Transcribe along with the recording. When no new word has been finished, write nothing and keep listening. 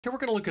Here we're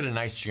going to look at a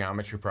nice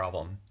geometry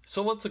problem.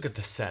 So let's look at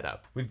the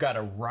setup. We've got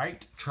a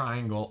right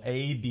triangle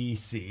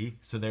ABC.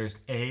 So there's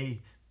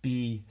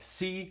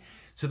ABC.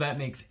 So that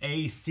makes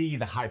AC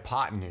the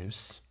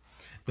hypotenuse.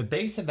 The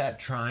base of that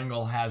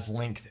triangle has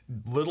length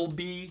little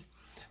b.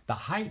 The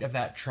height of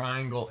that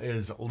triangle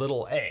is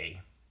little a.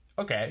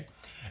 Okay.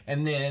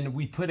 And then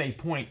we put a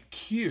point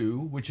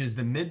Q, which is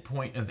the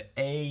midpoint of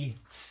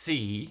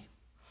AC.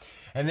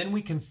 And then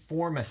we can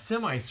form a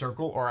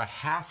semicircle or a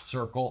half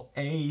circle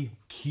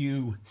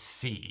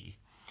AQC.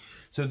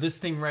 So this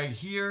thing right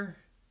here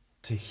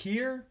to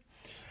here,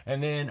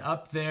 and then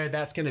up there,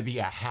 that's gonna be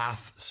a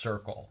half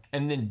circle.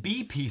 And then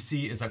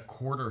BPC is a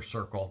quarter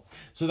circle.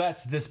 So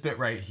that's this bit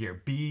right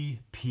here,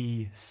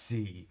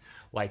 BPC,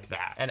 like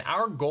that. And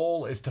our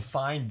goal is to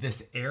find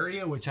this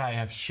area, which I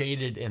have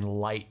shaded in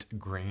light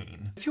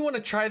green. If you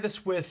wanna try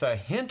this with a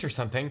hint or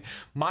something,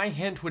 my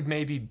hint would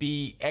maybe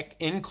be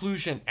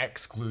inclusion,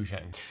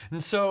 exclusion.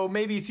 And so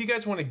maybe if you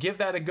guys wanna give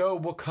that a go,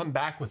 we'll come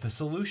back with a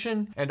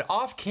solution. And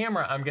off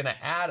camera, I'm gonna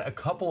add a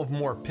couple of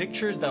more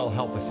pictures that'll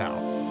help us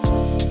out.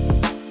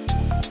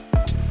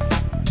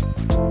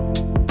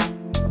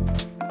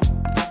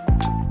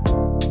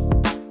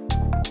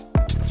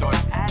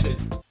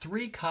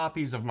 Three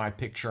copies of my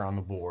picture on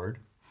the board.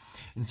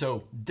 And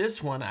so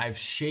this one, I've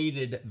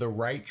shaded the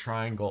right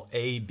triangle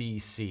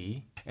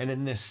ABC. And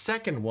in this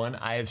second one,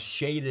 I have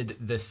shaded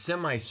the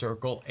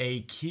semicircle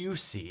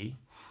AQC.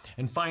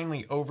 And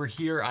finally, over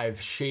here, I've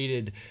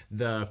shaded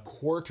the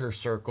quarter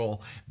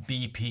circle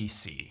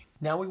BPC.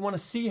 Now we want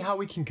to see how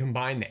we can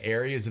combine the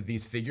areas of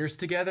these figures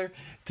together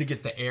to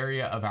get the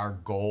area of our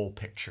goal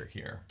picture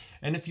here.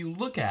 And if you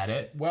look at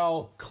it,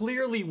 well,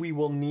 clearly we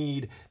will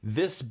need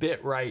this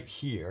bit right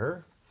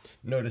here.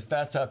 Notice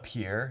that's up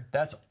here.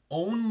 That's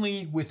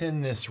only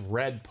within this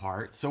red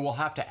part, so we'll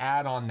have to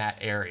add on that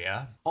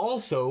area.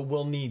 Also,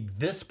 we'll need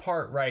this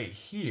part right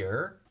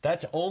here.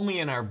 That's only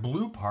in our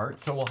blue part,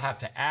 so we'll have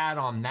to add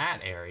on that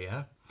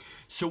area.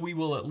 So we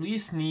will at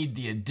least need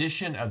the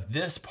addition of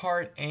this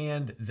part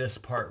and this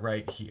part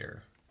right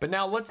here. But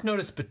now let's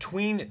notice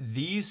between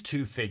these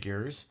two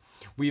figures,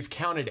 we've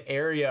counted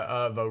area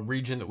of a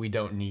region that we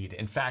don't need.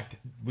 In fact,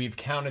 we've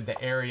counted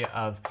the area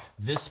of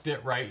this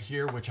bit right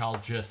here, which I'll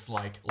just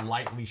like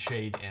lightly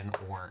shade in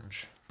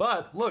orange.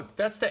 But look,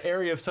 that's the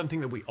area of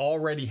something that we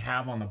already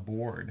have on the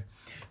board.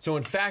 So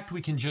in fact,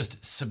 we can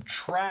just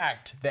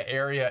subtract the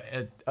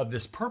area of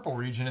this purple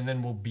region and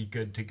then we'll be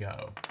good to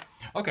go.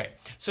 Okay,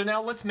 so now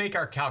let's make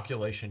our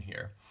calculation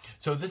here.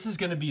 So this is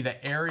gonna be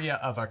the area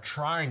of a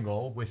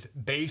triangle with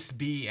base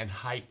B and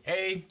height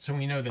A. So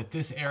we know that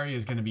this area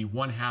is gonna be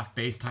 1/2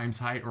 base times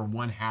height or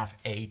 1/2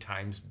 A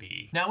times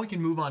B. Now we can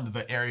move on to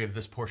the area of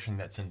this portion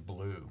that's in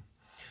blue.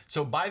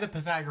 So by the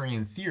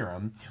Pythagorean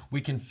theorem, we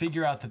can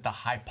figure out that the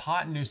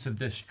hypotenuse of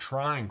this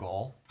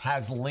triangle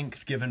has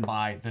length given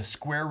by the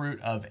square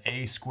root of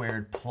a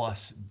squared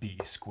plus b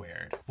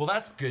squared. Well,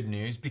 that's good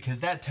news because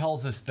that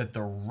tells us that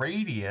the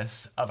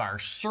radius of our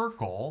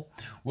circle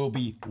will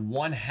be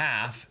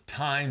 1/2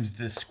 times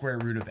the square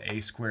root of a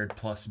squared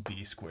plus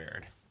b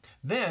squared.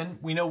 Then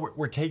we know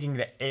we're taking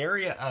the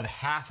area of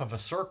half of a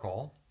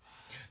circle.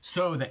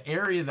 So the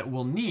area that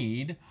we'll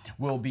need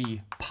will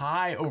be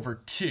pi over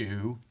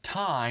 2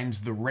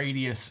 times the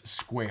radius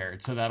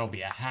squared. So that'll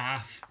be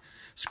 1/2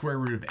 square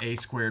root of a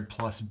squared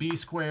plus b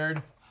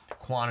squared,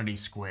 quantity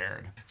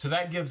squared. So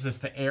that gives us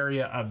the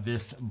area of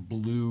this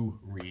blue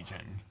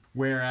region,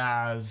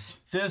 whereas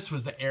this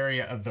was the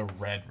area of the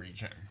red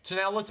region. So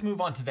now let's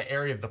move on to the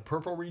area of the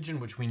purple region,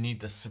 which we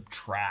need to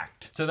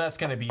subtract. So that's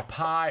gonna be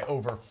pi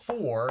over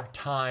 4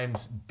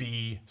 times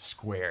b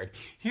squared.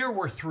 Here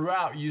we're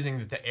throughout using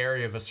that the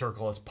area of a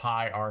circle is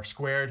pi r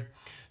squared.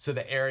 So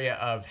the area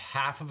of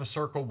half of a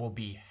circle will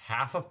be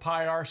half of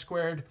pi r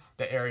squared.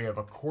 The area of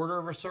a quarter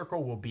of a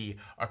circle will be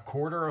a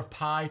quarter of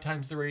pi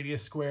times the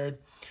radius squared,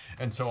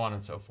 and so on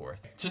and so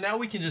forth. So now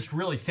we can just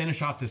really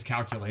finish off this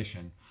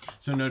calculation.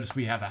 So notice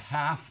we have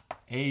 1/2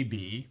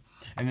 AB,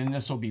 and then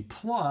this will be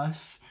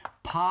plus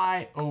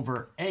pi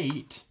over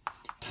 8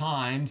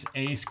 times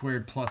a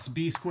squared plus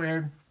b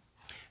squared.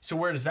 So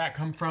where does that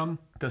come from?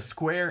 The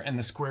square and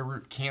the square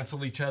root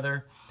cancel each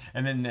other.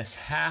 And then this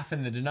half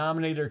in the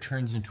denominator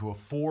turns into a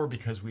 4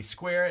 because we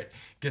square it,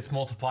 gets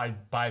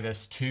multiplied by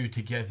this 2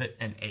 to give it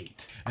an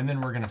 8. And then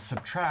we're gonna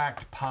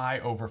subtract pi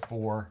over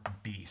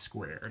 4b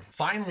squared.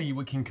 Finally,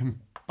 we can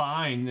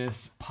combine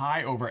this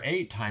pi over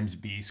 8 times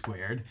b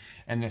squared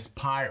and this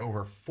pi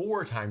over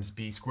 4 times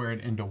b squared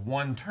into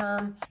one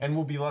term, and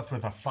we'll be left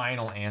with a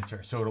final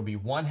answer. So it'll be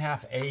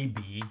 1/2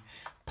 AB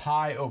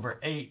pi over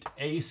 8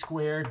 a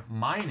squared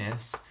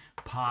minus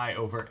pi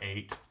over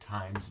 8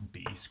 times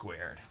b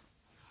squared.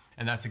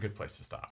 And that's a good place to stop.